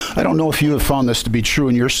I don't know if you have found this to be true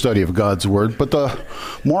in your study of God's Word, but the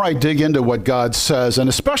more I dig into what God says, and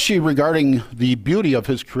especially regarding the beauty of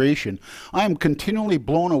His creation, I am continually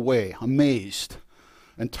blown away, amazed,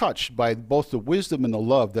 and touched by both the wisdom and the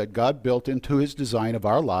love that God built into His design of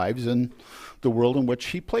our lives and the world in which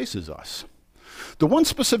He places us. The one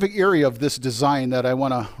specific area of this design that I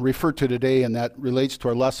want to refer to today and that relates to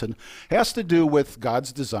our lesson has to do with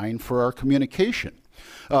God's design for our communication.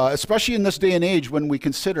 Especially in this day and age when we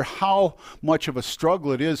consider how much of a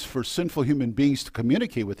struggle it is for sinful human beings to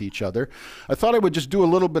communicate with each other, I thought I would just do a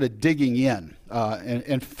little bit of digging in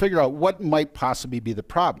and figure out what might possibly be the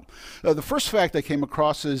problem. The first fact I came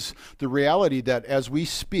across is the reality that as we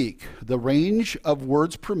speak, the range of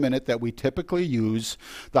words per minute that we typically use,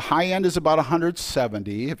 the high end is about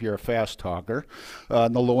 170 if you're a fast talker,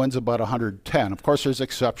 and the low end's about 110. Of course, there's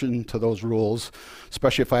exception to those rules,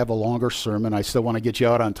 especially if I have a longer sermon. I still want to get you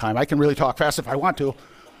out on time. I can really talk fast if I want to.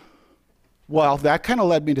 Well, that kind of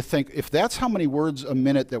led me to think, if that's how many words a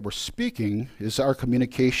minute that we're speaking, is our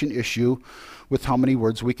communication issue with how many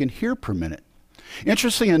words we can hear per minute.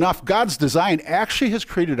 Interesting enough, God's design actually has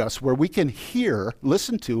created us where we can hear,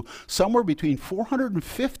 listen to, somewhere between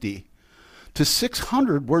 450 to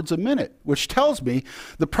 600 words a minute, which tells me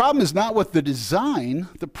the problem is not with the design,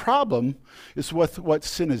 the problem is with what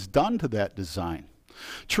sin has done to that design.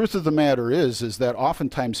 Truth of the matter is that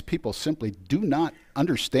oftentimes people simply do not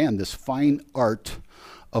understand this fine art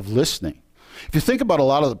of listening. If you think about a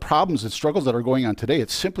lot of the problems and struggles that are going on today,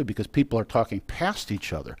 it's simply because people are talking past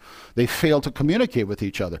each other. They fail to communicate with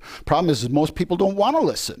each other. Problem is most people don't want to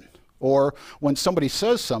listen. Or when somebody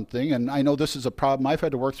says something, and I know this is a problem I've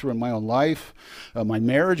had to work through in my own life, my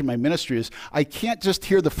marriage, my ministry, is I can't just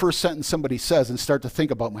hear the first sentence somebody says and start to think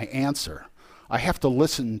about my answer. I have to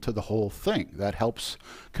listen to the whole thing. That helps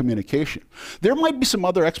communication. There might be some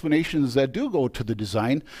other explanations that do go to the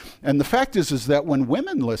design, and the fact is that when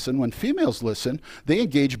women listen, when females listen, they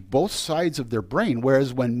engage both sides of their brain,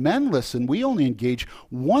 whereas when men listen, we only engage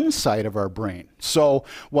one side of our brain. So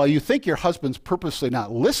while you think your husband's purposely not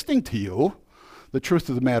listening to you, the truth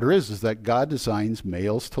of the matter is that God designs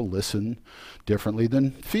males to listen differently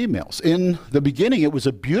than females. In the beginning, it was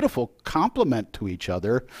a beautiful complement to each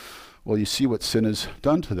other. Well, you see what sin has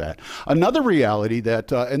done to that. Another reality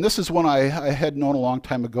that, and this is one I had known a long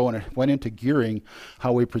time ago, and it went into gearing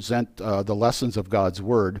how we present the lessons of God's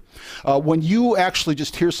Word. When you actually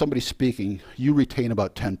just hear somebody speaking, you retain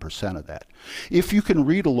about 10% of that. If you can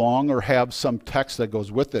read along or have some text that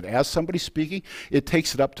goes with it as somebody's speaking, it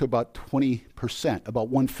takes it up to about 20%, about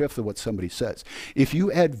 1/5 of what somebody says. If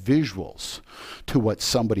you add visuals to what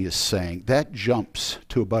somebody is saying, that jumps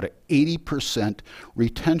to about an 80%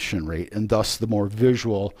 retention rate, and thus the more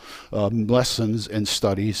visual lessons and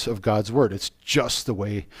studies of God's Word. It's just the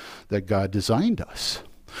way that God designed us.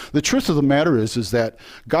 The truth of the matter is that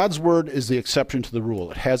God's Word is the exception to the rule.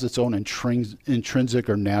 It has its own intrinsic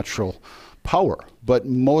or natural power, but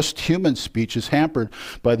most human speech is hampered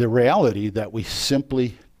by the reality that we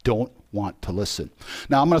simply don't want to listen.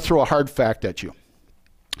 Now, I'm going to throw a hard fact at you.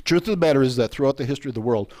 The truth of the matter is that throughout the history of the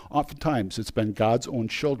world, oftentimes it's been God's own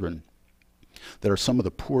children that are some of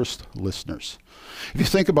the poorest listeners. If you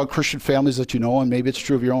think about Christian families that you know, and maybe it's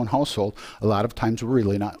true of your own household, a lot of times we're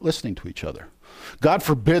really not listening to each other. God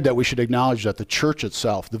forbid that we should acknowledge that the church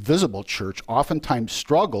itself, the visible church, oftentimes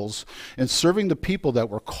struggles in serving the people that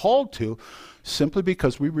we're called to simply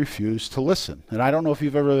because we refuse to listen. And I don't know if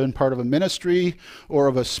you've ever been part of a ministry or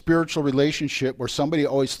of a spiritual relationship where somebody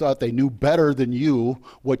always thought they knew better than you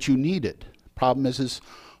what you needed. Problem is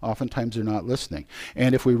oftentimes they're not listening.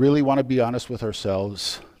 And if we really want to be honest with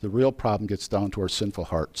ourselves, the real problem gets down to our sinful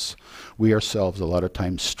hearts. We ourselves a lot of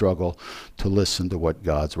times struggle to listen to what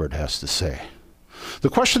God's Word has to say. The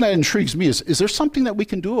question that intrigues me is there something that we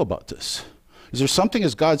can do about this? Is there something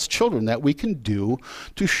as God's children that we can do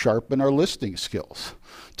to sharpen our listening skills?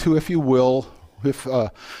 To, if you will, if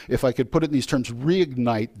I could put it in these terms,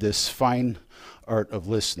 reignite this fine art of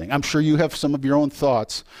listening. I'm sure you have some of your own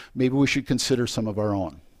thoughts. Maybe we should consider some of our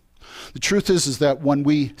own. The truth is that when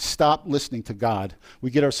we stop listening to God,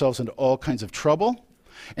 we get ourselves into all kinds of trouble.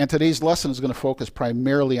 And today's lesson is going to focus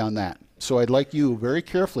primarily on that. So I'd like you very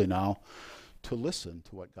carefully now to listen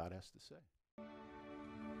to what God has to say.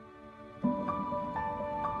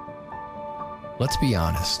 Let's be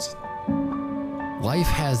honest. Life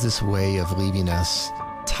has this way of leaving us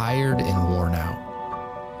tired and worn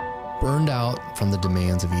out, burned out from the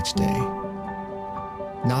demands of each day.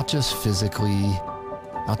 Not just physically,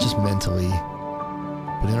 not just mentally,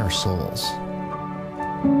 but in our souls.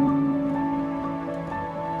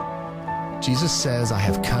 Jesus says, I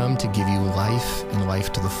have come to give you life and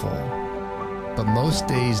life to the full. But most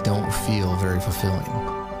days don't feel very fulfilling.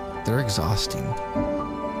 They're exhausting.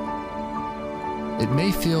 It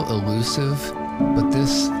may feel elusive, but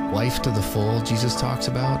this life to the full Jesus talks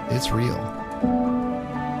about, it's real.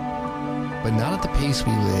 But not at the pace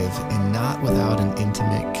we live, and not without an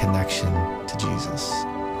intimate connection to Jesus.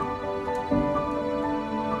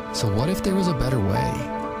 So what if there was a better way?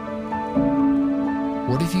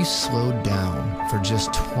 What if you slowed down for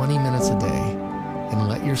just 20 minutes a day and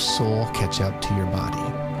let your soul catch up to your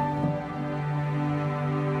body?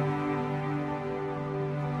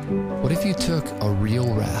 What if you took a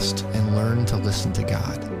real rest and learned to listen to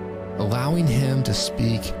God, allowing Him to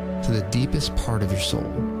speak to the deepest part of your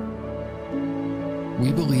soul?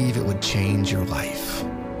 We believe it would change your life.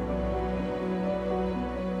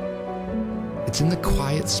 It's in the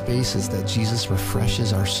quiet spaces that Jesus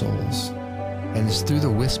refreshes our souls, and it's through the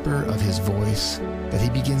whisper of His voice that He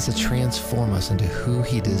begins to transform us into who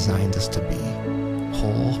He designed us to be,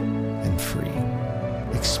 whole and free.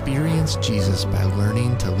 Experience Jesus by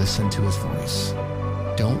learning to listen to His voice.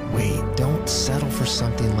 Don't wait. Don't settle for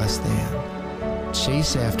something less than.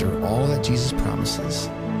 Chase after all that Jesus promises.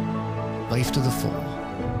 Life to the full.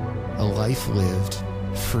 A life lived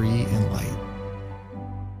free and light.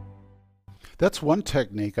 That's one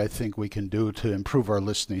technique I think we can do to improve our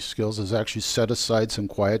listening skills, is actually set aside some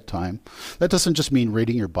quiet time. That doesn't just mean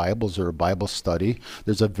reading your Bibles or a Bible study.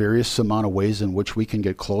 There's a various amount of ways in which we can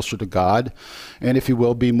get closer to God and, if you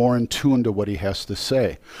will, be more in tune to what He has to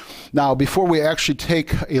say. Now, before we actually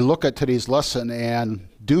take a look at today's lesson and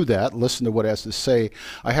do that, listen to what it has to say,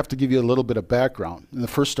 I have to give you a little bit of background. And the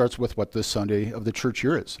first starts with what this Sunday of the church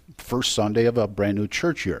year is. First Sunday of a brand new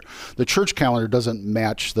church year. The church calendar doesn't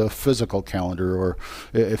match the physical calendar, or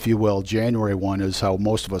if you will, January 1 is how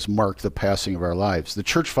most of us mark the passing of our lives. The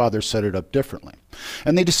church fathers set it up differently.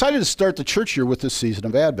 And they decided to start the church year with the season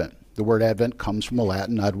of Advent. The word Advent comes from the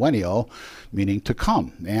Latin advenio, meaning to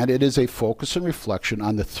come. And it is a focus and reflection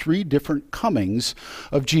on the three different comings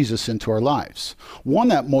of Jesus into our lives. One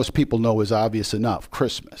that most people know is obvious enough,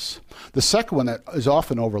 Christmas. The second one that is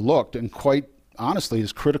often overlooked and quite honestly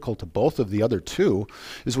is critical to both of the other two,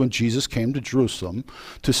 is when Jesus came to Jerusalem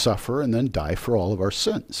to suffer and then die for all of our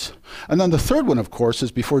sins. And then the third one, of course,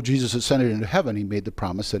 is before Jesus ascended into heaven, He made the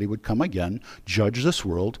promise that He would come again, judge this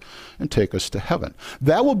world, and take us to heaven.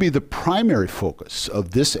 That will be the primary focus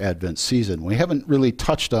of this Advent season. We haven't really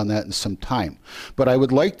touched on that in some time, but I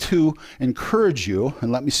would like to encourage you,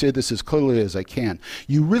 and let me say this as clearly as I can,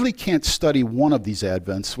 you really can't study one of these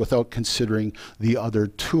Advents without considering the other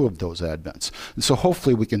two of those Advents. And so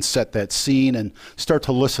hopefully we can set that scene and start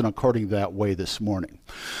to listen according to that way this morning.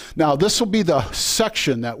 Now, this will be the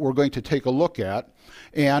section that we're going to take a look at.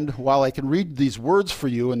 And while I can read these words for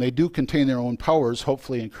you, and they do contain their own powers,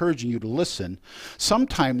 hopefully encouraging you to listen,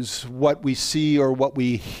 sometimes what we see or what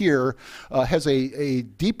we hear has a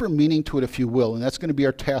deeper meaning to it, if you will, and that's going to be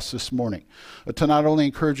our task this morning, to not only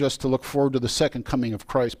encourage us to look forward to the second coming of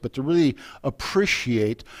Christ, but to really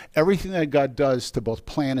appreciate everything that God does to both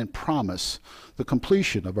plan and promise the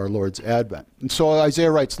completion of our Lord's advent. And so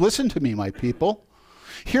Isaiah writes, "Listen to me, my people.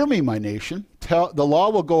 Hear me, my nation. The law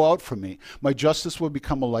will go out from me. My justice will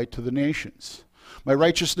become a light to the nations. My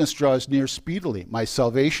righteousness draws near speedily. My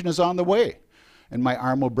salvation is on the way, and my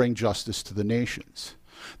arm will bring justice to the nations.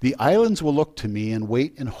 The islands will look to me and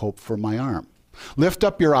wait in hope for my arm. Lift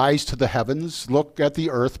up your eyes to the heavens. Look at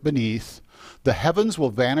the earth beneath. The heavens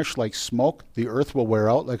will vanish like smoke. The earth will wear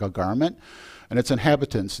out like a garment, and its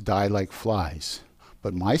inhabitants die like flies.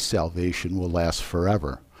 But my salvation will last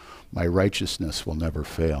forever. My righteousness will never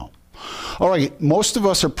fail." All right, most of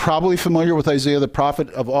us are probably familiar with Isaiah the prophet.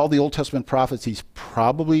 Of all the Old Testament prophets, he's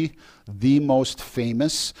probably the most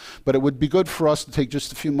famous, but it would be good for us to take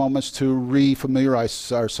just a few moments to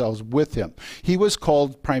re-familiarize ourselves with him. He was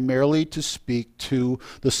called primarily to speak to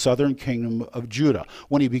the southern kingdom of Judah.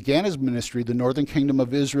 When he began his ministry, the northern kingdom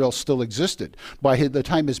of Israel still existed. By the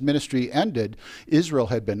time his ministry ended, Israel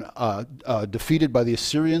had been defeated by the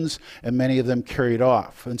Assyrians, and many of them carried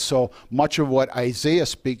off. And so much of what Isaiah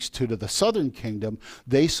speaks to the southern kingdom,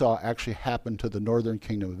 they saw actually happen to the northern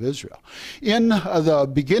kingdom of Israel. In the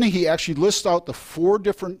beginning, he actually lists out the 4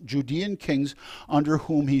 different Judean kings under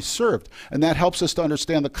whom he served, and that helps us to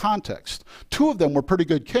understand the context. 2 of them were pretty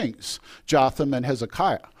good kings, Jotham and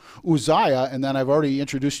Hezekiah. Uzziah, and then I've already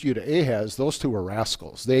introduced you to Ahaz, those 2 were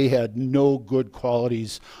rascals. They had no good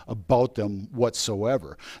qualities about them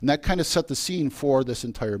whatsoever. And that kind of set the scene for this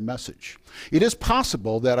entire message. It is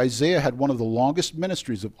possible that Isaiah had one of the longest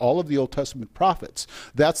ministries of all of the Old Testament prophets.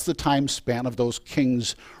 That's the time span of those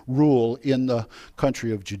kings' rule in the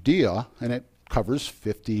country of Judea, and it covers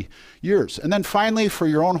 50 years. And then finally, for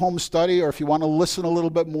your own home study, or if you want to listen a little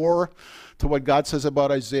bit more to what God says about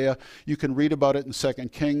Isaiah, you can read about it in 2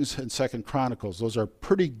 Kings and 2 Chronicles. Those are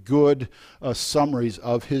pretty good summaries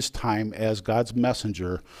of his time as God's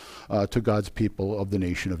messenger to God's people of the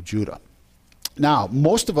nation of Judah. Now,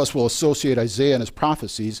 most of us will associate Isaiah and his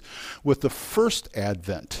prophecies with the first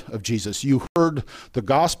advent of Jesus. You heard the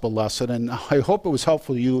gospel lesson, and I hope it was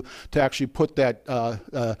helpful to you to actually put that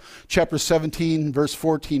chapter 17, verse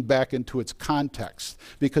 14 back into its context.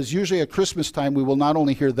 Because usually at Christmas time, we will not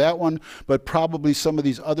only hear that one, but probably some of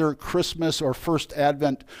these other Christmas or first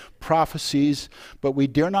advent prophecies, but we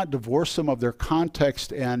dare not divorce them of their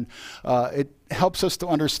context, and it helps us to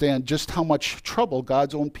understand just how much trouble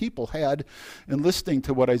God's own people had in listening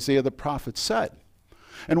to what Isaiah the prophet said.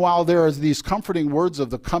 And while there are these comforting words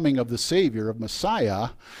of the coming of the Savior, of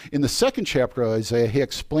Messiah, in the second chapter of Isaiah, he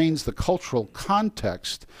explains the cultural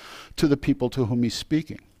context to the people to whom he's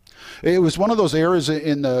speaking. It was one of those eras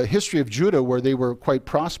in the history of Judah where they were quite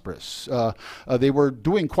prosperous. They were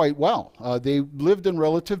doing quite well. They lived in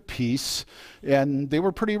relative peace, and they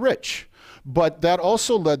were pretty rich. But that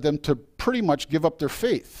also led them to pretty much give up their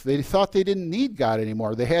faith. They thought they didn't need God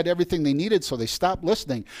anymore. They had everything they needed, so they stopped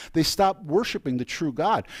listening. They stopped worshiping the true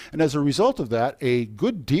God. And as a result of that, a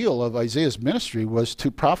good deal of Isaiah's ministry was to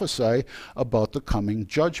prophesy about the coming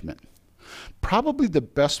judgment. Probably the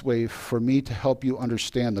best way for me to help you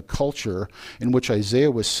understand the culture in which Isaiah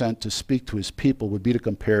was sent to speak to his people would be to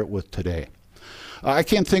compare it with today. I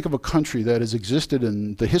can't think of a country that has existed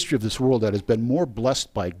in the history of this world that has been more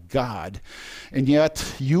blessed by God. And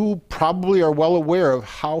yet, you probably are well aware of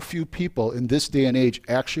how few people in this day and age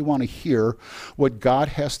actually want to hear what God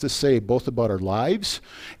has to say, both about our lives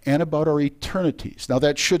and about our eternities. Now,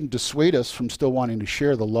 that shouldn't dissuade us from still wanting to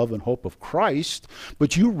share the love and hope of Christ,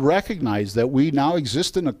 but you recognize that we now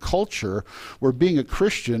exist in a culture where being a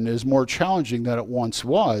Christian is more challenging than it once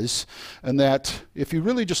was, and that if you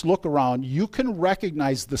really just look around, you can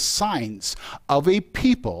recognize the signs of a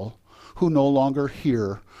people who no longer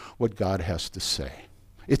hear what God has to say.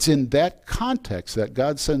 It's in that context that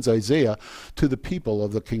God sends Isaiah to the people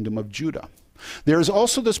of the kingdom of Judah. There is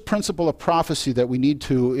also this principle of prophecy that we need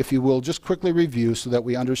to, if you will, just quickly review so that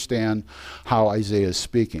we understand how Isaiah is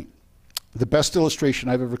speaking. The best illustration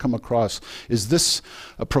I've ever come across is this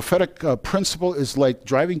prophetic principle is like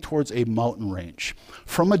driving towards a mountain range.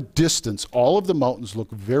 From a distance, all of the mountains look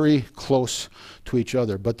very close to each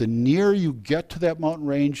other, but the nearer you get to that mountain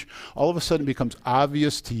range, all of a sudden it becomes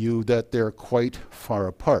obvious to you that they're quite far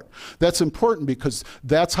apart. That's important because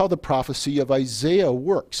that's how the prophecy of Isaiah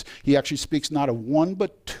works. He actually speaks not of one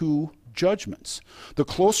but two judgments. The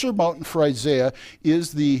closer mountain for Isaiah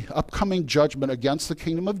is the upcoming judgment against the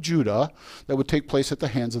kingdom of Judah that would take place at the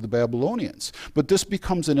hands of the Babylonians. But this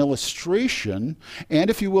becomes an illustration and,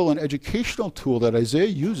 if you will, an educational tool that Isaiah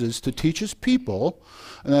uses to teach his people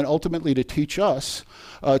and then ultimately to teach us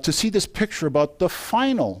to see this picture about the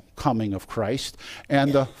final coming of Christ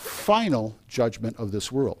and the final judgment of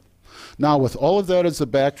this world. Now, with all of that as the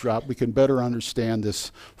backdrop, we can better understand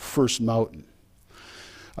this first mountain.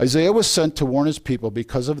 Isaiah was sent to warn his people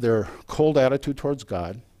because of their cold attitude towards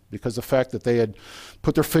God, because of the fact that they had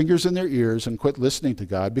put their fingers in their ears and quit listening to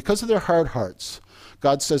God, because of their hard hearts.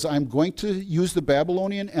 God says, I'm going to use the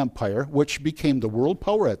Babylonian Empire, which became the world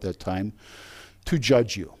power at that time, to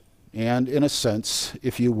judge you. And in a sense,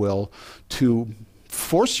 if you will, to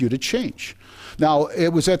force you to change. Now, it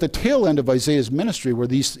was at the tail end of Isaiah's ministry where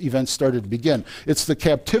these events started to begin. It's the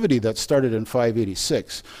captivity that started in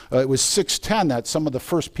 586. It was 610 that some of the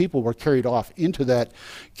first people were carried off into that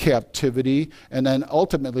captivity, and then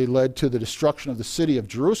ultimately led to the destruction of the city of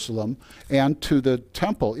Jerusalem and to the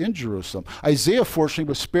temple in Jerusalem. Isaiah, fortunately,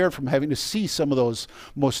 was spared from having to see some of those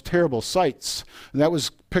most terrible sights. And that was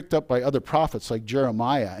picked up by other prophets like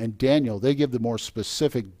Jeremiah and Daniel. They give the more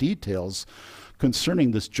specific details concerning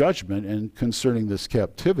this judgment and concerning this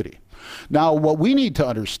captivity. Now, what we need to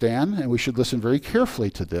understand, and we should listen very carefully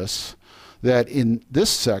to this, that in this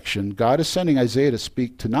section, God is sending Isaiah to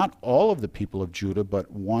speak to not all of the people of Judah, but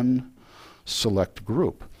one select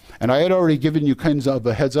group. And I had already given you kinds of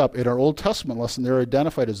a heads up. In our Old Testament lesson, they're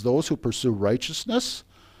identified as those who pursue righteousness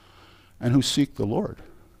and who seek the Lord.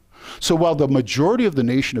 So while the majority of the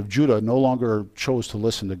nation of Judah no longer chose to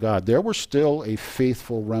listen to God, there were still a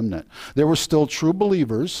faithful remnant. There were still true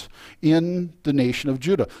believers in the nation of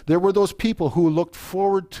Judah. There were those people who looked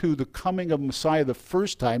forward to the coming of Messiah the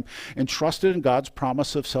first time and trusted in God's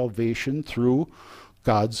promise of salvation through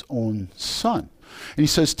God's own Son. And he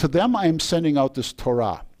says, to them I am sending out this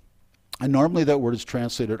Torah. And normally that word is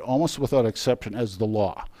translated almost without exception as the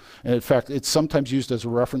law. And in fact, it's sometimes used as a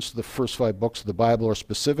reference to the first 5 books of the Bible, or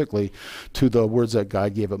specifically to the words that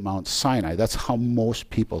God gave at Mount Sinai. That's how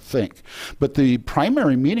most people think. But the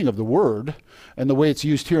primary meaning of the word, and the way it's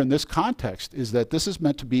used here in this context, is that this is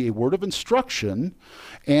meant to be a word of instruction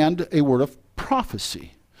and a word of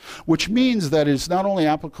prophecy, which means that it's not only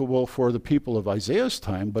applicable for the people of Isaiah's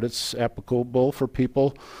time, but it's applicable for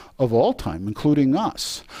people of all time, including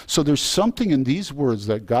us. So there's something in these words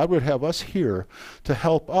that God would have us hear to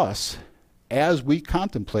help us as we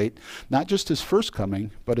contemplate not just his first coming,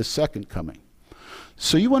 but his second coming.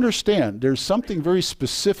 So you understand, there's something very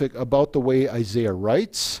specific about the way Isaiah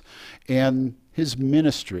writes and his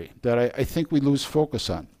ministry that I think we lose focus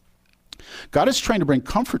on. God is trying to bring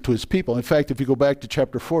comfort to his people. In fact, if you go back to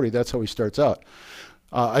chapter 40, that's how he starts out.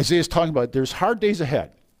 Isaiah is talking about there's hard days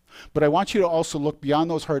ahead, but I want you to also look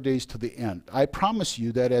beyond those hard days to the end. I promise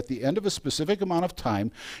you that at the end of a specific amount of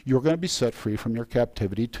time, you're going to be set free from your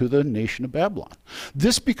captivity to the nation of Babylon.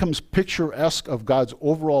 This becomes picturesque of God's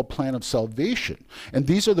overall plan of salvation. And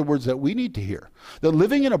these are the words that we need to hear. That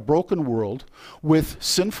living in a broken world with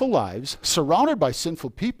sinful lives, surrounded by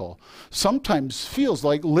sinful people, sometimes feels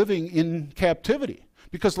like living in captivity.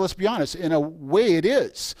 Because let's be honest, in a way it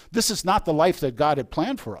is. This is not the life that God had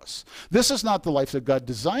planned for us. This is not the life that God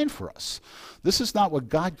designed for us. This is not what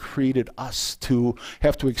God created us to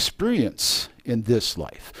have to experience in this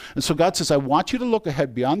life. And so God says, I want you to look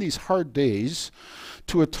ahead beyond these hard days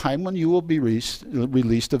to a time when you will be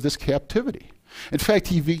released of this captivity. In fact,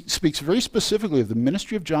 he speaks very specifically of the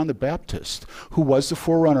ministry of John the Baptist, who was the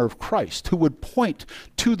forerunner of Christ, who would point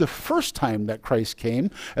to the first time that Christ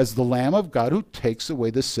came as the Lamb of God who takes away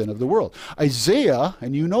the sin of the world. Isaiah,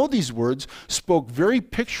 and you know these words, spoke very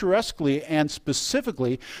picturesquely and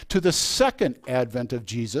specifically to the second advent of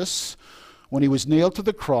Jesus, when he was nailed to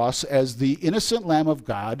the cross as the innocent Lamb of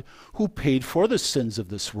God who paid for the sins of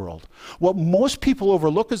this world. What most people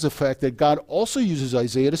overlook is the fact that God also uses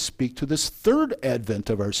Isaiah to speak to this third advent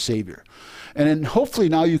of our Savior. And then hopefully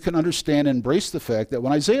now you can understand and embrace the fact that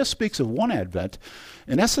when Isaiah speaks of one advent,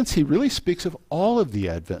 in essence he really speaks of all of the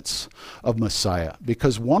advents of Messiah,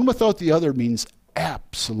 because one without the other means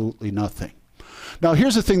absolutely nothing. Now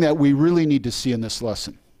here's the thing that we really need to see in this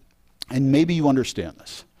lesson, and maybe you understand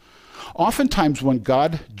this. Oftentimes when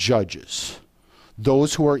God judges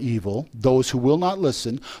those who are evil, those who will not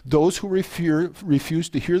listen, those who refuse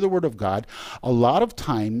to hear the word of God, a lot of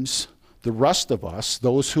times the rest of us,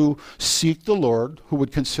 those who seek the Lord, who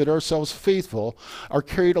would consider ourselves faithful, are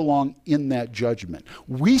carried along in that judgment.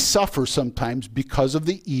 We suffer sometimes because of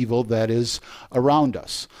the evil that is around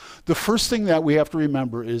us. The first thing that we have to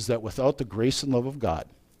remember is that without the grace and love of God,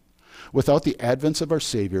 without the advent of our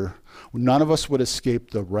Savior, none of us would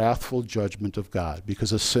escape the wrathful judgment of God.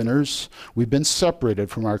 Because as sinners, we've been separated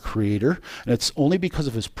from our Creator, and it's only because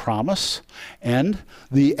of his promise and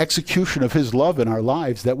the execution of his love in our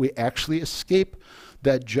lives that we actually escape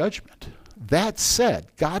that judgment. That said,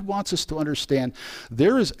 God wants us to understand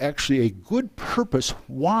there is actually a good purpose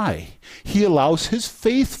why he allows his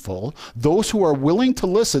faithful, those who are willing to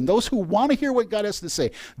listen, those who want to hear what God has to say,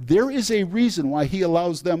 there is a reason why he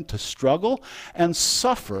allows them to struggle and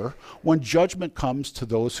suffer when judgment comes to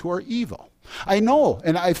those who are evil. I know,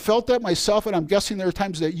 and I felt that myself, and I'm guessing there are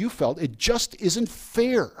times that you felt, it just isn't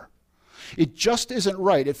fair. It just isn't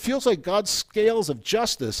right. It feels like God's scales of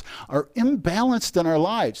justice are imbalanced in our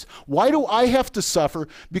lives. Why do I have to suffer?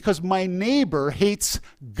 Because my neighbor hates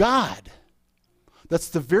God. That's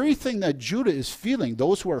the very thing that Judah is feeling,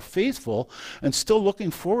 those who are faithful and still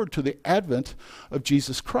looking forward to the advent of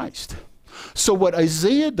Jesus Christ. So what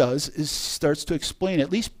Isaiah does is starts to explain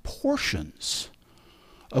at least portions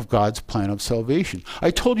of God's plan of salvation. I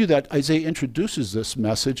told you that Isaiah introduces this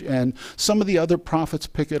message, and some of the other prophets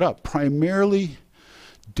pick it up, primarily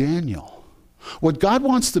Daniel. What God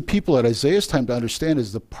wants the people at Isaiah's time to understand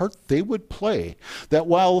is the part they would play, that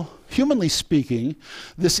while, humanly speaking,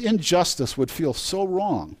 this injustice would feel so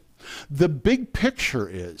wrong, the big picture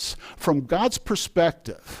is, from God's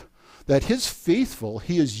perspective, that his faithful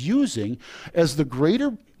he is using as the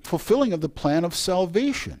greater fulfilling of the plan of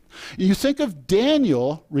salvation. You think of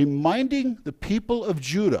Daniel reminding the people of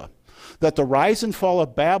Judah that the rise and fall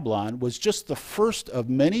of Babylon was just the first of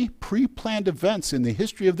many pre-planned events in the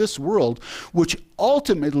history of this world, which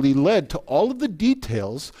ultimately led to all of the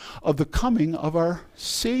details of the coming of our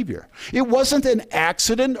Savior. It wasn't an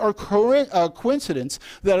accident or coincidence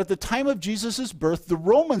that at the time of Jesus' birth, the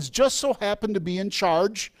Romans just so happened to be in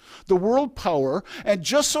charge, the world power, and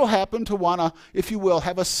just so happened to want to, if you will,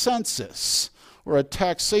 have a census or a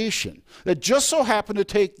taxation that just so happened to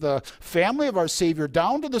take the family of our Savior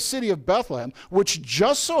down to the city of Bethlehem, which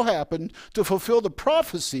just so happened to fulfill the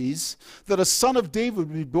prophecies that a son of David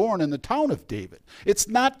would be born in the town of David. It's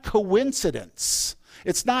not coincidence.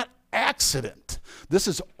 It's not accident. This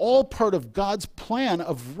is all part of God's plan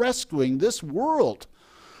of rescuing this world.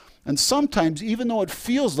 And sometimes, even though it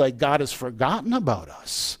feels like God has forgotten about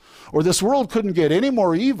us, or this world couldn't get any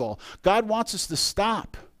more evil, God wants us to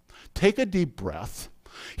stop, take a deep breath,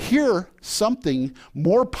 hear something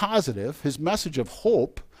more positive, his message of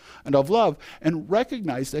hope and of love, and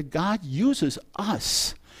recognize that God uses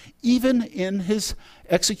us, even in his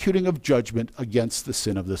executing of judgment against the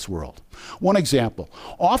sin of this world. One example,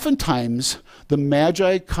 oftentimes the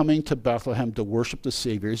Magi coming to Bethlehem to worship the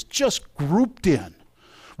Savior is just grouped in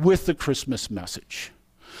with the Christmas message.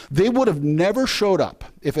 They would have never showed up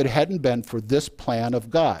if it hadn't been for this plan of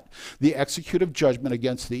God, the executive judgment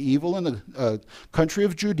against the evil in the country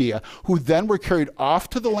of Judea, who then were carried off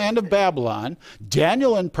to the land of Babylon.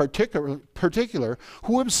 Daniel in particular,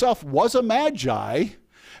 who himself was a Magi.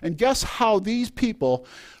 And guess how these people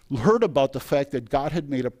heard about the fact that God had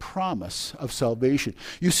made a promise of salvation.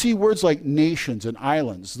 You see words like nations and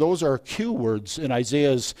islands. Those are cue words in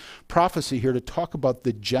Isaiah's prophecy here to talk about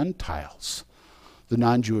the Gentiles, the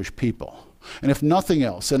non-Jewish people. And if nothing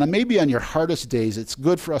else, and maybe on your hardest days, it's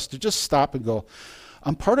good for us to just stop and go,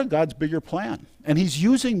 I'm part of God's bigger plan. And he's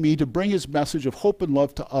using me to bring his message of hope and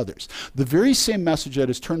love to others. The very same message that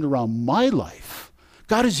has turned around my life,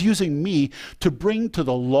 God is using me to bring to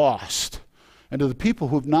the lost and to the people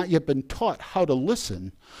who have not yet been taught how to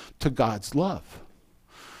listen to God's love.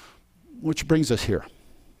 Which brings us here.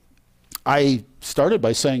 I started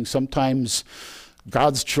by saying sometimes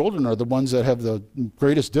God's children are the ones that have the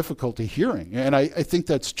greatest difficulty hearing. And I think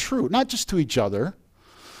that's true, not just to each other,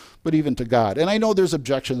 but even to God. And I know there's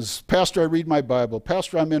objections. Pastor, I read my Bible.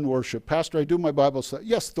 Pastor, I'm in worship. Pastor, I do my Bible study.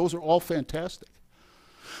 Yes, those are all fantastic.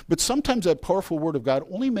 But sometimes that powerful word of God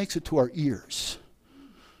only makes it to our ears.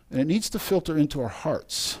 And it needs to filter into our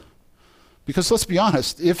hearts. Because let's be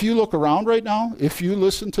honest, if you look around right now, if you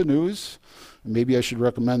listen to news, and maybe I should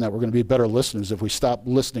recommend that we're going to be better listeners if we stop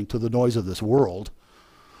listening to the noise of this world.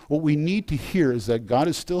 What we need to hear is that God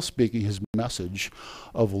is still speaking his message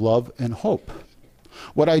of love and hope.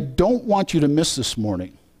 What I don't want you to miss this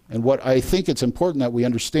morning, and what I think it's important that we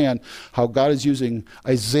understand how God is using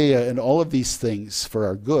Isaiah and all of these things for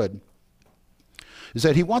our good, is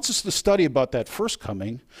that he wants us to study about that first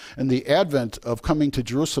coming and the advent of coming to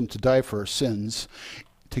Jerusalem to die for our sins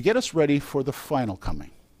to get us ready for the final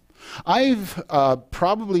coming. I've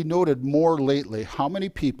probably noted more lately how many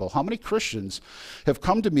people, how many Christians have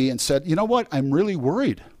come to me and said, you know what, I'm really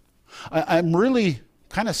worried. I'm really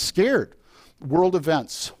kind of scared. World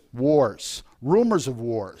events, wars, rumors of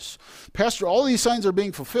wars. Pastor, all these signs are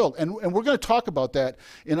being fulfilled. And we're going to talk about that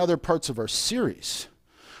in other parts of our series.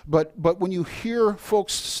 But when you hear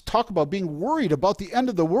folks talk about being worried about the end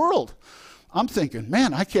of the world, I'm thinking,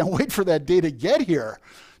 man, I can't wait for that day to get here.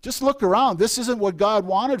 Just look around. This isn't what God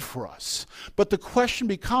wanted for us. But the question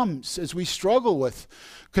becomes, as we struggle with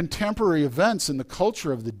contemporary events in the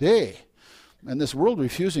culture of the day, and this world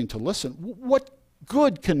refusing to listen, what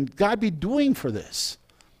good can God be doing for this?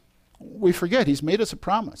 We forget he's made us a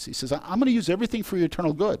promise. He says, I'm going to use everything for your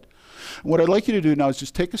eternal good. And what I'd like you to do now is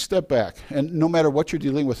just take a step back, and no matter what you're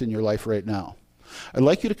dealing with in your life right now, I'd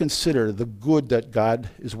like you to consider the good that God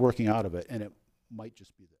is working out of it, and it might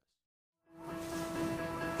just be this.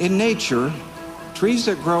 In nature, trees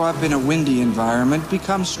that grow up in a windy environment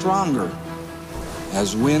become stronger.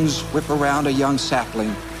 As winds whip around a young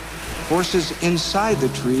sapling, forces inside the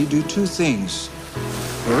tree do two things.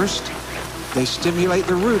 First, they stimulate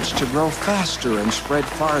the roots to grow faster and spread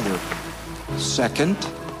farther. Second,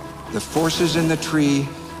 the forces in the tree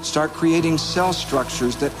start creating cell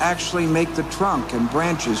structures that actually make the trunk and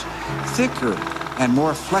branches thicker and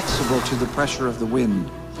more flexible to the pressure of the wind.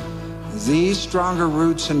 These stronger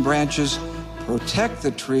roots and branches protect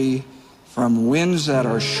the tree from winds that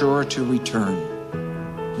are sure to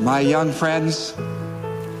return. My young friends,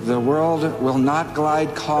 the world will not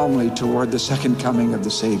glide calmly toward the second coming of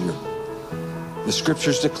the Savior. The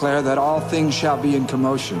scriptures declare that all things shall be in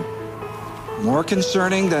commotion. More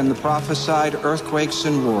concerning than the prophesied earthquakes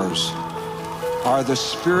and wars are the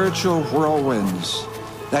spiritual whirlwinds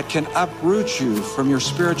that can uproot you from your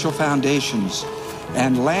spiritual foundations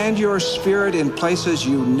and land your spirit in places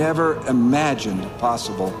you never imagined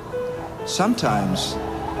possible, sometimes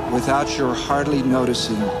without your hardly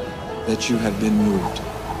noticing that you have been moved.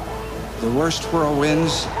 The worst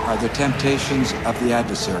whirlwinds are the temptations of the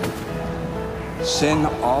adversary. Sin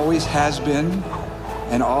always has been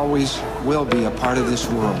and always will be a part of this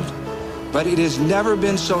world, but it has never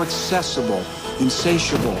been so accessible,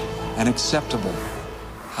 insatiable, and acceptable.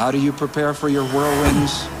 How do you prepare for your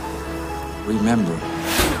whirlwinds? Remember,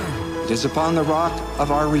 it is upon the rock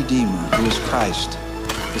of our Redeemer, who is Christ,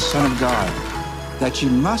 the Son of God, that you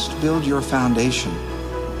must build your foundation,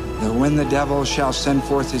 that when the devil shall send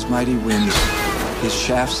forth his mighty winds, his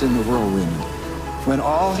shafts in the whirlwind, when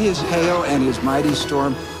all his hail and his mighty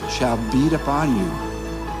storm shall beat upon you,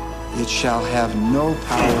 it shall have no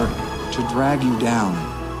power to drag you down,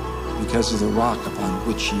 because of the rock upon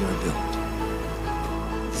which ye are built.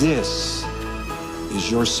 This is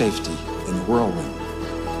your safety in the whirlwind.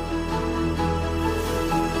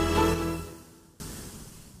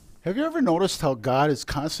 Have you ever noticed how God is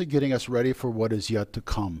constantly getting us ready for what is yet to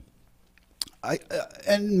come?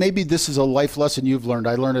 And maybe this is a life lesson you've learned.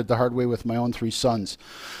 I learned it the hard way with my own 3 sons.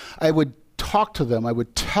 I would talk to them. I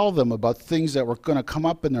would tell them about things that were going to come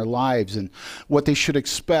up in their lives and what they should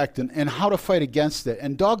expect and how to fight against it.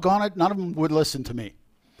 And doggone it, none of them would listen to me.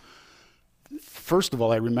 First of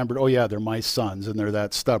all, I remembered, oh yeah, they're my sons and they're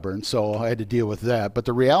that stubborn, so I had to deal with that. But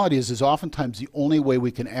the reality is oftentimes the only way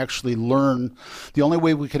we can actually learn, the only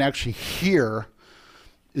way we can actually hear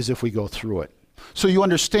is if we go through it. So you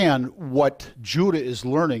understand what Judah is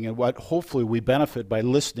learning and what hopefully we benefit by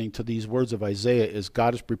listening to these words of Isaiah is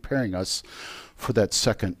God is preparing us for that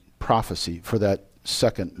second prophecy, for that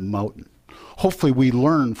second mountain. Hopefully we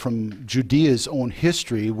learn from Judea's own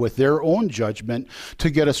history with their own judgment to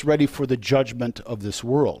get us ready for the judgment of this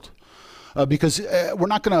world. Because we're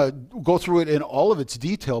not going to go through it in all of its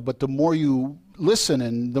detail, but the more you listen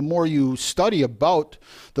and the more you study about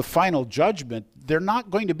the final judgment, they're not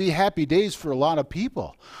going to be happy days for a lot of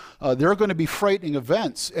people. There are going to be frightening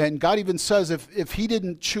events. And God even says if he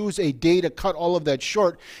didn't choose a day to cut all of that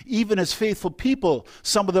short, even as faithful people,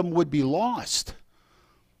 some of them would be lost.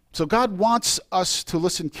 So God wants us to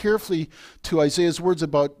listen carefully to Isaiah's words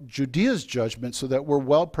about Judea's judgment so that we're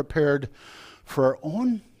well prepared for our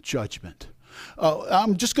own judgment.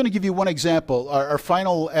 I'm just going to give you one example. Our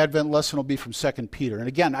final Advent lesson will be from 2 Peter. And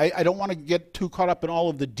again, I don't want to get too caught up in all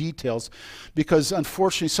of the details because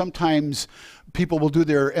unfortunately sometimes people will do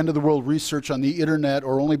their end of the world research on the internet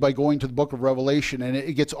or only by going to the book of Revelation and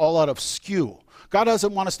it gets all out of skew. God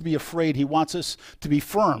doesn't want us to be afraid. He wants us to be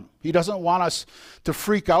firm. He doesn't want us to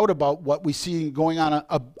freak out about what we see going on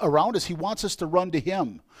around us. He wants us to run to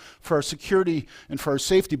him for our security and for our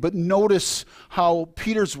safety. But notice how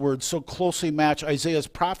Peter's words so closely match Isaiah's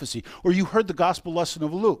prophecy. Or you heard the gospel lesson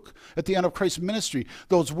of Luke at the end of Christ's ministry.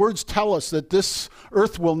 Those words tell us that this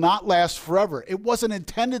earth will not last forever. It wasn't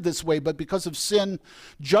intended this way, but because of sin,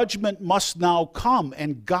 judgment must now come.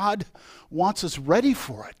 And God wants us ready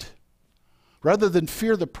for it. Rather than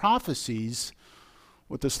fear the prophecies,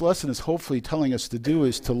 what this lesson is hopefully telling us to do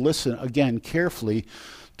is to listen again carefully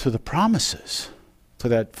to the promises, to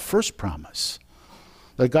that first promise.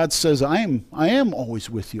 That God says, I am always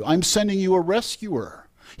with you. I'm sending you a rescuer.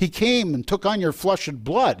 He came and took on your flesh and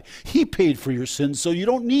blood. He paid for your sins, so you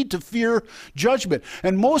don't need to fear judgment.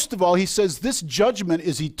 And most of all, he says this judgment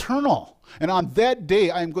is eternal. And on that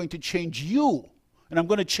day, I am going to change you. And I'm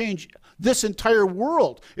going to change this entire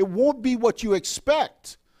world. It won't be what you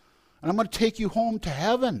expect. And I'm going to take you home to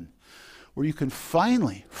heaven where you can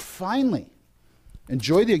finally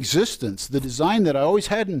enjoy the existence, the design that I always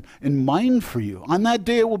had in mind for you. On that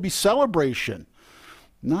day, it will be celebration,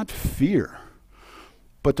 not fear.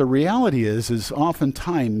 But the reality is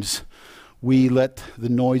oftentimes we let the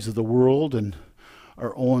noise of the world and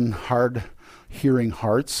our own hard-hearing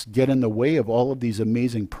hearts get in the way of all of these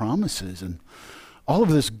amazing promises and all of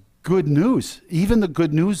this good news, even the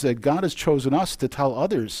good news that God has chosen us to tell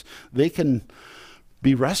others, they can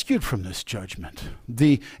be rescued from this judgment.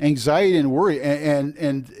 The anxiety and worry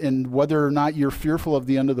and whether or not you're fearful of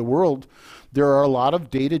the end of the world, there are a lot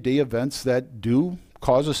of day-to-day events that do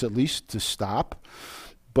cause us at least to stop,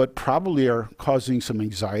 but probably are causing some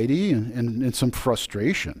anxiety and some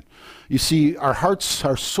frustration. You see, our hearts,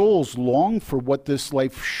 our souls long for what this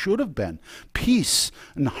life should have been. Peace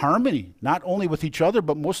and harmony, not only with each other,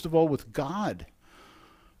 but most of all with God.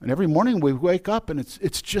 And every morning we wake up and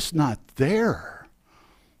it's just not there.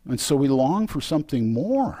 And so we long for something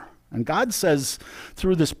more. And God says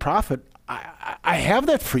through this prophet, I have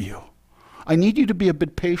that for you. I need you to be a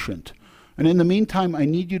bit patient. And in the meantime, I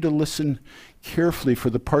need you to listen carefully for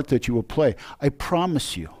the part that you will play. I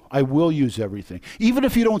promise you, I will use everything. Even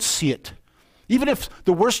if you don't see it, even if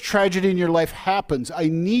the worst tragedy in your life happens, I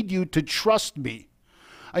need you to trust me.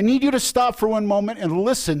 I need you to stop for one moment and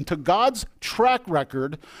listen to God's track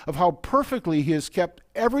record of how perfectly he has kept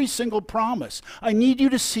every single promise. I need you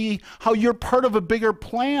to see how you're part of a bigger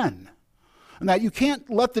plan. And that you can't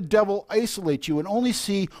let the devil isolate you and only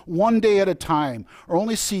see one day at a time, or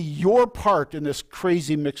only see your part in this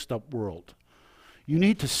crazy mixed up world. You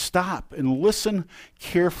need to stop and listen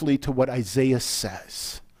carefully to what Isaiah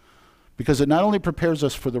says, because it not only prepares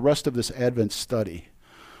us for the rest of this Advent study,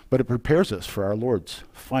 but it prepares us for our Lord's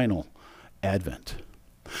final Advent.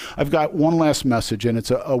 I've got one last message, and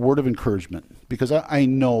it's a word of encouragement, because I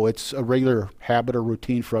know it's a regular habit or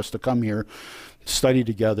routine for us to come here, study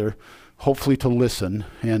together, hopefully to listen,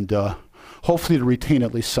 and hopefully to retain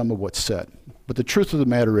at least some of what's said. But the truth of the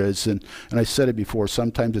matter is, and I said it before,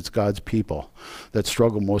 sometimes it's God's people that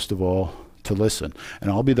struggle most of all to listen. And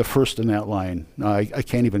I'll be the first in that line. I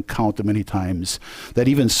can't even count the many times that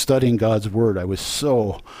even studying God's Word, I was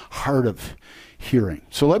so hard of hearing.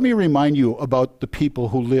 So let me remind you about the people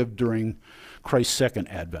who lived during Christ's second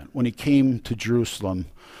advent, when he came to Jerusalem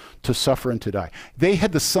to suffer and to die. They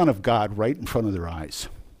had the Son of God right in front of their eyes.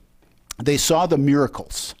 They saw the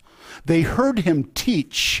miracles. They heard him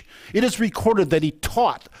teach. It is recorded that he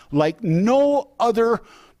taught like no other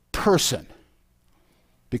person,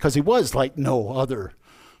 because he was like no other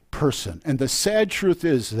person. And the sad truth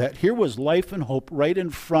is that here was life and hope right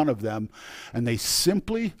in front of them, and they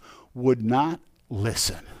simply would not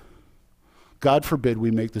listen. God forbid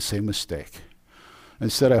we make the same mistake.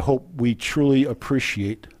 Instead, I hope we truly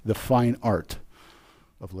appreciate the fine art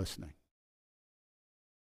of listening.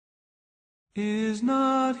 Is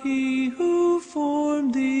not he who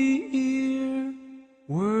formed the ear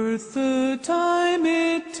worth the time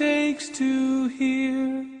it takes to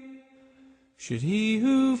hear? Should he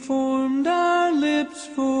who formed our lips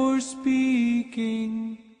for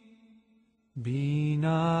speaking be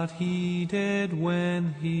not heeded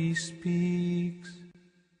when he speaks?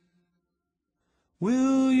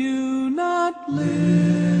 Will you not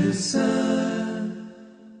listen?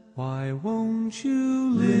 Why won't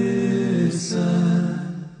you listen?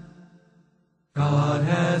 God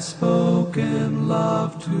has spoken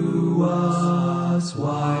love to us.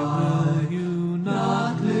 Why will you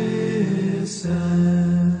not listen?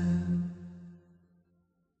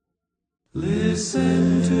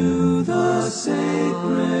 Listen to the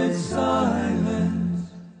sacred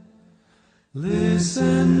silence.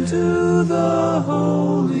 Listen to the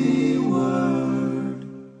holy word.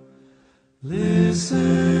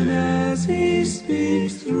 Listen as he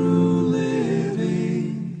speaks through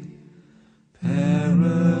living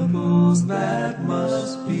parables that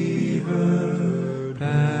must be heard.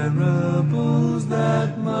 Parables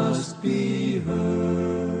that must be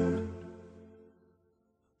heard.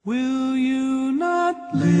 Will you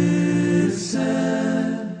not listen?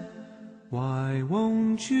 Why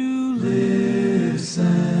won't you listen?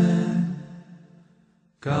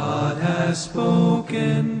 God has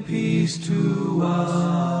spoken peace to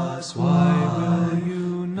us. Why will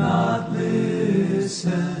you not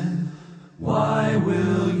listen? Why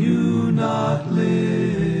will you not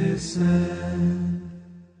listen?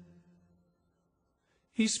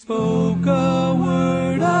 He spoke a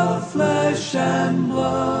word of flesh and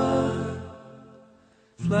blood.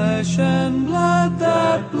 Flesh and blood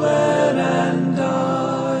that bled and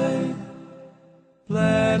died.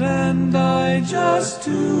 Bled and died just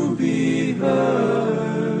to be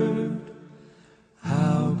heard.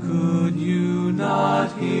 How could you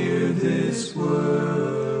not hear this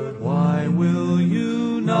word? Why will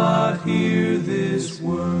you not hear this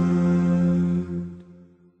word?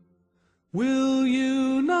 Will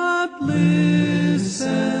you not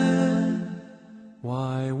listen?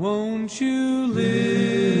 Why won't you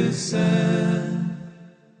listen?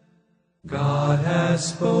 God has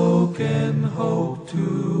spoken hope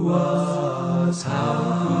to us.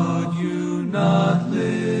 How could you not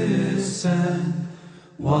listen?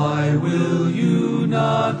 Why will you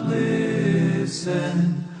not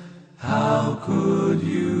listen? How could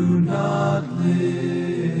you not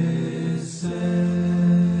listen?